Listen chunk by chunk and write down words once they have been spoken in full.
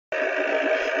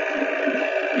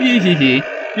Hee.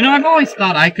 You know, I've always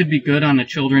thought I could be good on a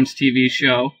children's TV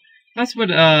show. That's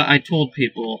what I told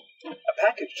people. A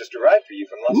package just arrived for you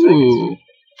from Las Vegas.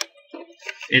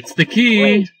 It's the key.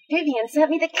 Wait, Vivian sent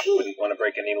me the key. Wouldn't want to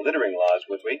break any littering laws,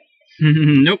 would we?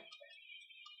 Nope.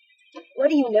 What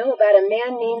do you know about a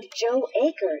man named Joe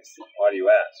Akers? Why do you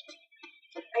ask?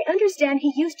 I understand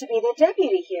he used to be the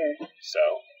deputy here. So?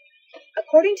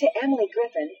 According to Emily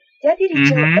Griffin, Deputy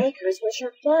Joe Akers was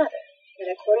your father. And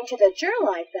according to the journal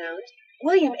I found,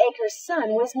 William Akers'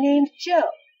 son was named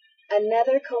Joe.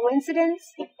 Another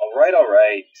coincidence? All right.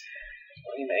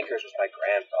 William Akers was my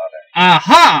grandfather.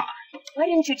 Aha! Why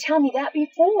didn't you tell me that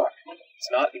before?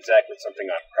 It's not exactly something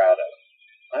I'm proud of.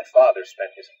 My father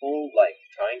spent his whole life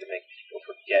trying to make people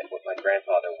forget what my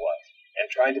grandfather was,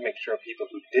 and trying to make sure people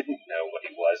who didn't know what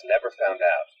he was never found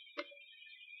out.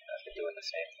 I've been doing the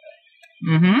same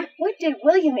thing. What did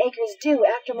William Akers do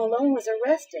after Malone was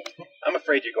arrested? I'm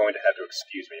afraid you're going to have to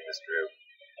excuse me, Miss Drew.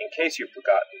 In case you've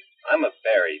forgotten, I'm a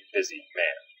very busy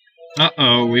man.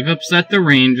 Uh-oh, we've upset the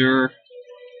Ranger.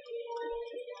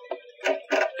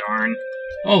 Darn.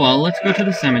 Oh well, let's go to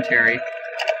the cemetery.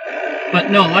 But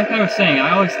no, like I was saying,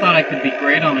 I always thought I could be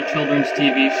great on a children's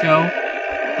TV show.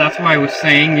 That's why I was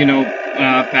saying, you know,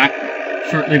 back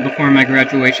shortly before my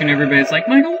graduation, everybody's like,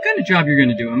 Michael, what kind of job you're going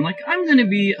to do? I'm like, I'm going to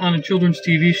be on a children's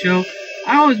TV show.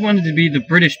 I always wanted to be the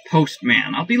British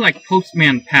postman. I'll be like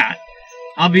Postman Pat.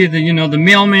 I'll be the, you know, the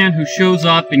mailman who shows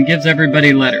up and gives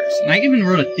everybody letters. And I even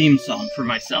wrote a theme song for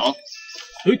myself.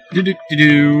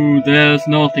 There's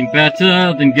nothing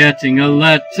better than getting a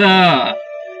letter.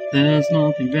 There's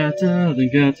nothing better than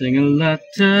getting a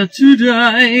letter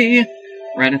today.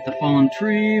 Right at the fallen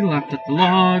tree, left at the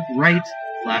log, right,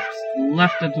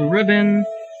 left at the ribbon,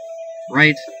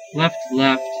 right, left,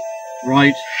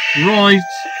 right.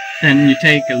 Then you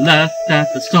take a left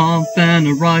at the stump and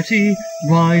a righty,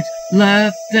 right,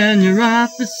 left, and you're at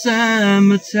the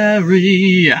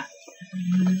cemetery.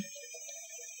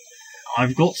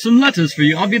 I've got some letters for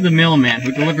you. I'll be the mailman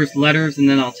who delivers letters, and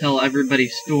then I'll tell everybody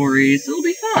stories. It'll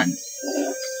be fun.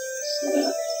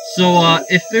 So,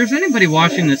 if there's anybody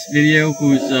watching this video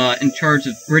who's in charge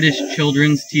of British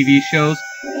children's TV shows,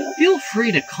 feel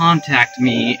free to contact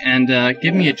me and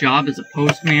give me a job as a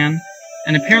postman.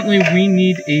 And apparently we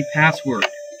need a password.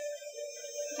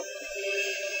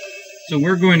 So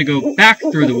we're going to go back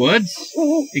through the woods,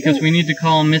 because we need to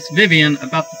call Miss Vivian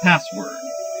about the password.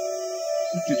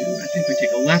 I think we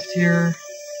take a left here.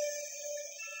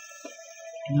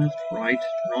 Left, right.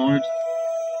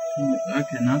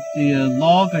 Okay, not the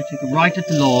log. I take a right at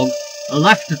the log, a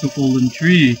left at the fallen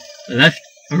tree, a left,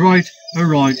 a right, a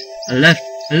left,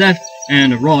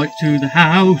 and a right to the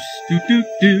house.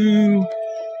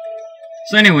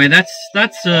 So anyway, that's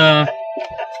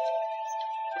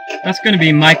going to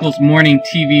be Michael's morning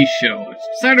TV show.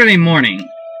 It's Saturday morning.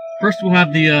 First we'll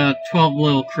have the 12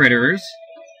 little critters,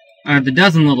 the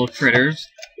dozen little critters.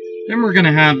 Then we're going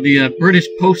to have the British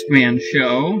Postman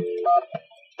show.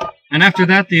 And after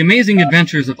that, the amazing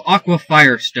adventures of Aqua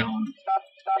Firestone.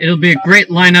 It'll be a great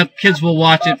lineup. Kids will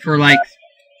watch it for like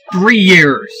 3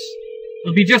 years.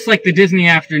 It'll be just like the Disney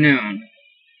afternoon.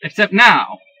 Except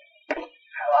now.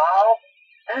 Hello?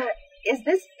 Is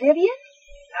this Vivian?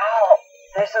 No,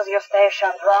 this is your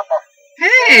station dropper.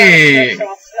 Hey!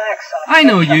 I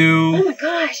know you. Oh my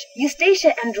gosh,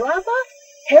 Eustacia Andropov?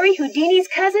 Harry Houdini's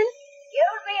cousin?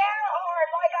 Use the air horn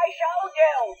like I showed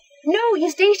you. No,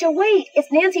 Eustacia, wait.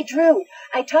 It's Nancy Drew.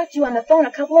 I talked to you on the phone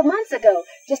a couple of months ago,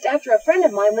 just after a friend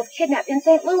of mine was kidnapped in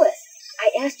St. Louis.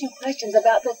 I asked you questions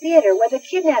about the theater where the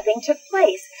kidnapping took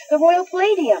place, the Royal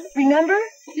Palladium, remember?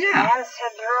 Yeah. Nancy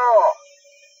Drew,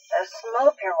 the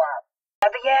smoker one.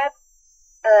 Have you yet?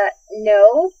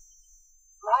 No.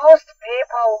 Most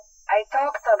people, I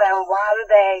talk to them one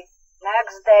day.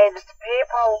 Next day, the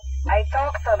people, I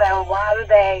talk to them one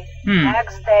day.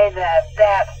 Next day, they're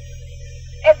dead.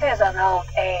 It is an old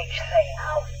age thing.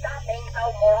 Oh, stop being so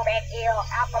morbid, you.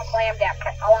 I'll proclaim that.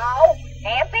 Hello?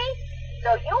 Nancy? So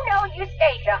you know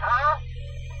Eustacia, huh?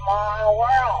 Small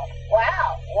world. Well,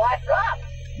 what's up?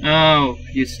 Oh,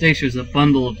 Eustacia's a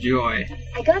bundle of joy.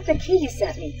 I got the key you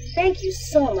sent me. Thank you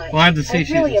so much. Glad to see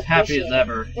she's really as happy as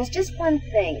ever. There's just one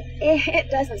thing. It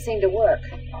doesn't seem to work.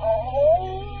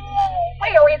 Oh,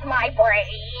 where is my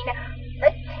brain? The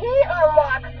key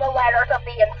unlocks the letters of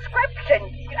the inscription.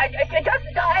 Just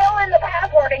dial in the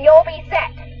password and you'll be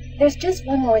set. There's just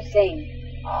one more thing.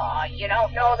 You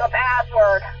don't know the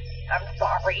password. I'm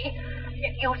sorry.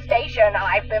 Eustacia and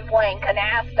I've been playing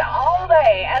canasta all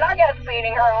day, and I guess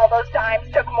beating her all those times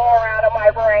took more out of my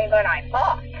brain than I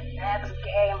thought. Next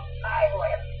game, I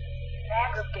win.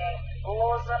 Next game,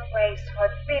 Who's the place for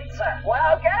pizza?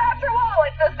 Well, get out your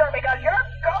wallet, sister, because you're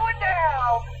going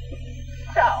down.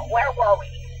 So, where were we?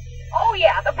 Oh,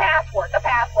 yeah, the password.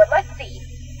 Let's see.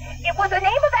 It was the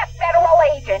name of that federal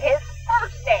agent, his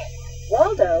first name.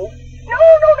 Waldo? No,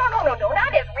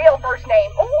 not his real first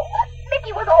name. Oh,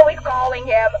 Mickey was always calling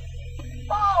him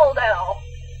Waldo.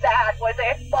 That was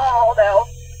it, Waldo.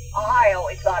 I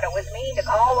always thought it was mean to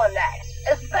call him that,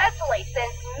 especially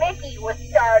since Mickey was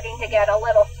starting to get a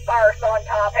little sparse on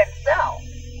top himself.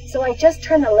 So I just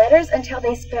turn the letters until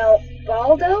they spell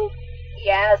Waldo?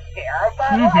 Yes, dear,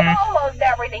 but like almost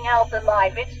everything else in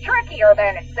life, it's trickier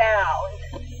than it sounds.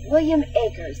 William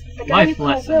Akers, the guy Life you call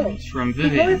Willie. lessons from He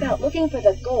wrote Vivian. about looking for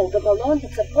the gold that Malone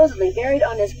had supposedly buried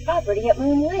on his property at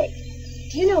Moon Lake.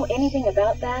 Do you know anything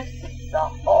about that? The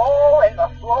hole in the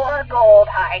floor gold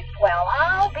heist. Well,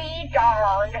 I'll be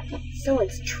darned. So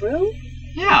it's true?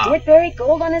 Yeah. He did bury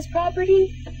gold on his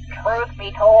property? Truth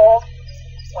be told,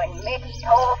 when Mickey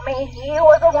told me he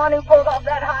was the one who pulled off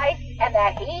that heist and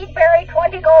that he'd buried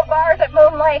 20 gold bars at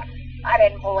Moon Lake, I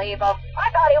didn't believe him. I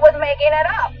thought he was making it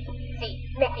up. See,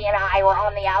 Mickey and I were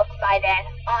on the outside then.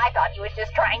 I thought he was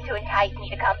just trying to entice me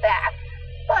to come back.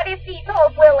 But if he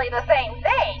told Willie the same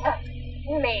thing,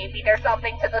 maybe there's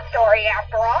something to the story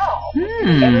after all.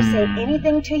 Did he ever say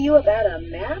anything to you about a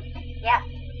map? Yeah.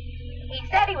 He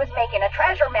said he was making a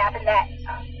treasure map in that...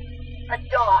 a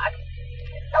dog.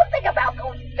 Something about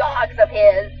those dogs of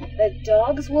his. The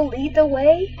dogs will lead the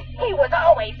way? He was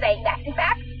always saying that. In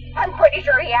fact, I'm pretty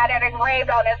sure he had it engraved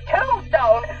on his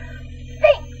tombstone.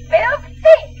 Think, Viv,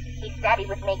 think! He said he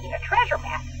was making a treasure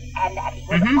map, and that he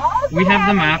was also We have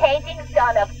the having map. paintings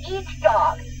done of each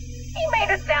dog. He made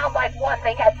it sound like one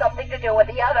thing had something to do with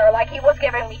the other, like he was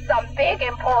giving me some big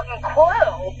important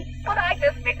clue. But I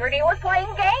just figured he was playing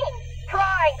games,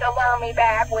 trying to lure me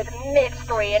back with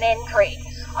mystery and intrigue.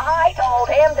 I told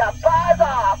him to buzz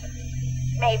off.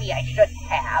 Maybe I shouldn't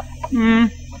have.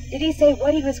 Did he say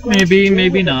what he was going to Maybe, do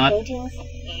maybe with not. the paintings?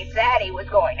 He said he was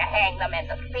going to hang them in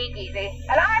the speakeasy,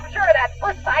 and I'm sure that's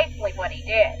precisely what he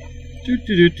did.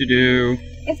 Do.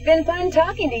 It's been fun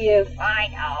talking to you. I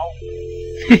know.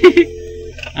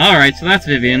 Alright, so that's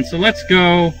Vivian. So let's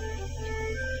go.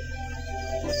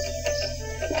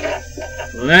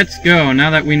 Let's go, now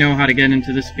that we know how to get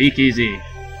into the speakeasy.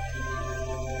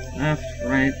 Left,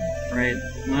 right,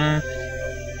 left.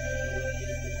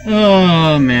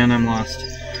 Oh man, I'm lost.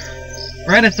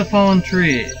 Right at the fallen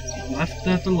tree. Left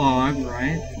at the log,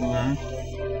 right, left.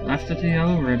 Left at the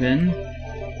yellow ribbon.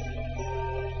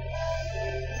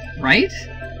 Right?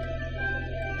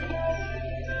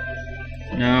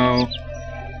 No.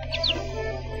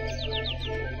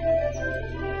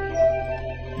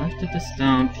 Left at the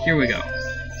stump. Here we go.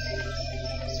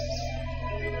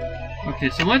 Okay,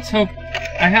 so let's hope...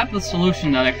 I have the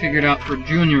solution that I figured out for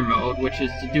junior mode, which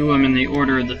is to do them in the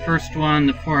order of the first one,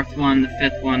 the fourth one, the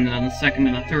fifth one, and then the second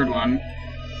and the third one.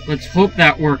 Let's hope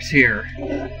that works here.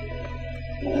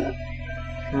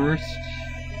 First,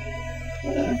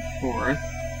 then fourth,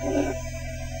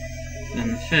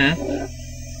 then the fifth,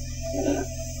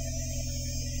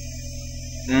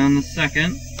 then the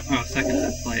second. Oh, second's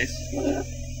in place.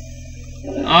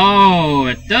 Oh,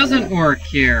 it doesn't work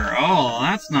here. Oh,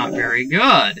 that's not very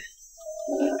good.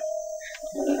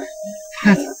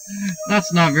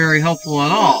 That's not very helpful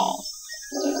at all.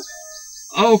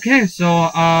 Okay, so,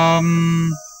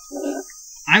 I'm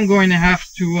going to have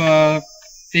to,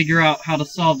 figure out how to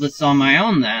solve this on my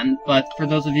own then, but for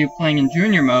those of you playing in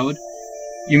junior mode,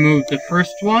 you move the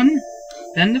first one,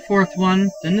 then the fourth one,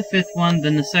 then the fifth one,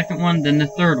 then the second one, then the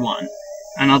third one.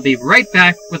 And I'll be right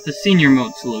back with the senior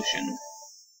mode solution.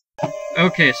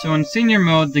 Okay, so in senior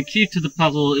mode, the key to the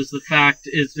puzzle is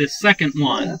this second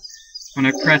one. When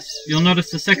I press, you'll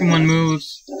notice the second one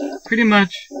moves pretty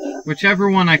much whichever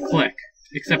one I click,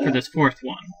 except for this fourth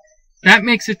one. That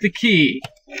makes it the key.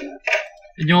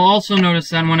 And you'll also notice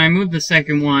that when I move the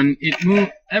second one, it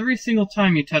moves every single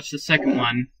time you touch the second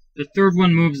one. The third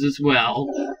one moves as well,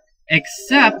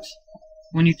 except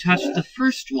when you touch the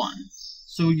first one.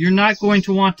 So you're not going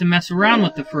to want to mess around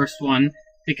with the first one,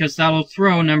 because that'll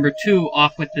throw number 2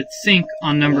 off with its sync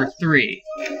on number 3.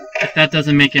 If that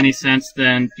doesn't make any sense,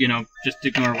 then, you know, just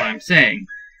ignore what I'm saying.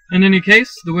 In any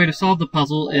case, the way to solve the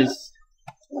puzzle is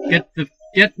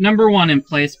get number 1 in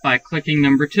place by clicking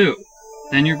number 2.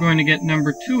 Then you're going to get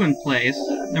number 2 in place,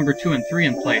 number 2 and 3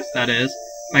 in place, that is,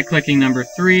 by clicking number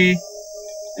 3,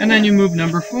 and then you move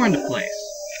number 4 into place.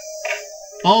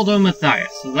 Waldo,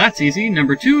 Mathias. So that's easy.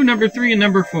 Number 2, number 3, and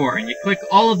number 4. And you click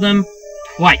all of them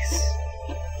twice.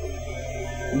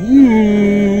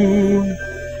 Ooh.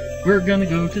 We're gonna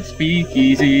go to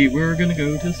speakeasy. We're gonna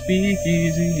go to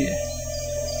speakeasy.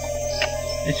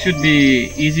 It should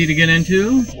be easy to get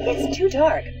into. It's too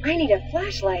dark. I need a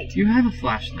flashlight. You have a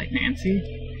flashlight, Nancy.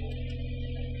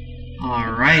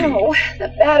 Alrighty. Oh, the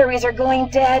batteries are going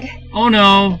dead. Oh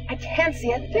no. I can't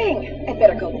see a thing. I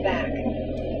better go back.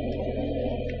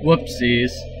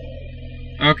 Whoopsies.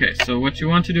 Okay, so what you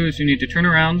want to do is you need to turn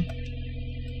around.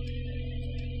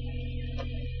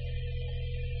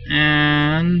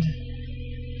 And...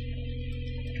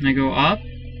 Can I go up?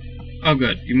 Oh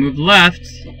good, you move left,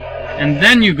 and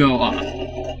then you go up.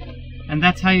 And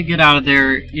that's how you get out of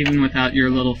there, even without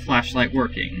your little flashlight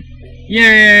working.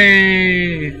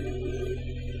 Yay!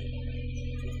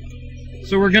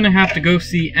 So we're gonna have to go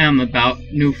see M about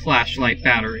new flashlight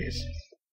batteries.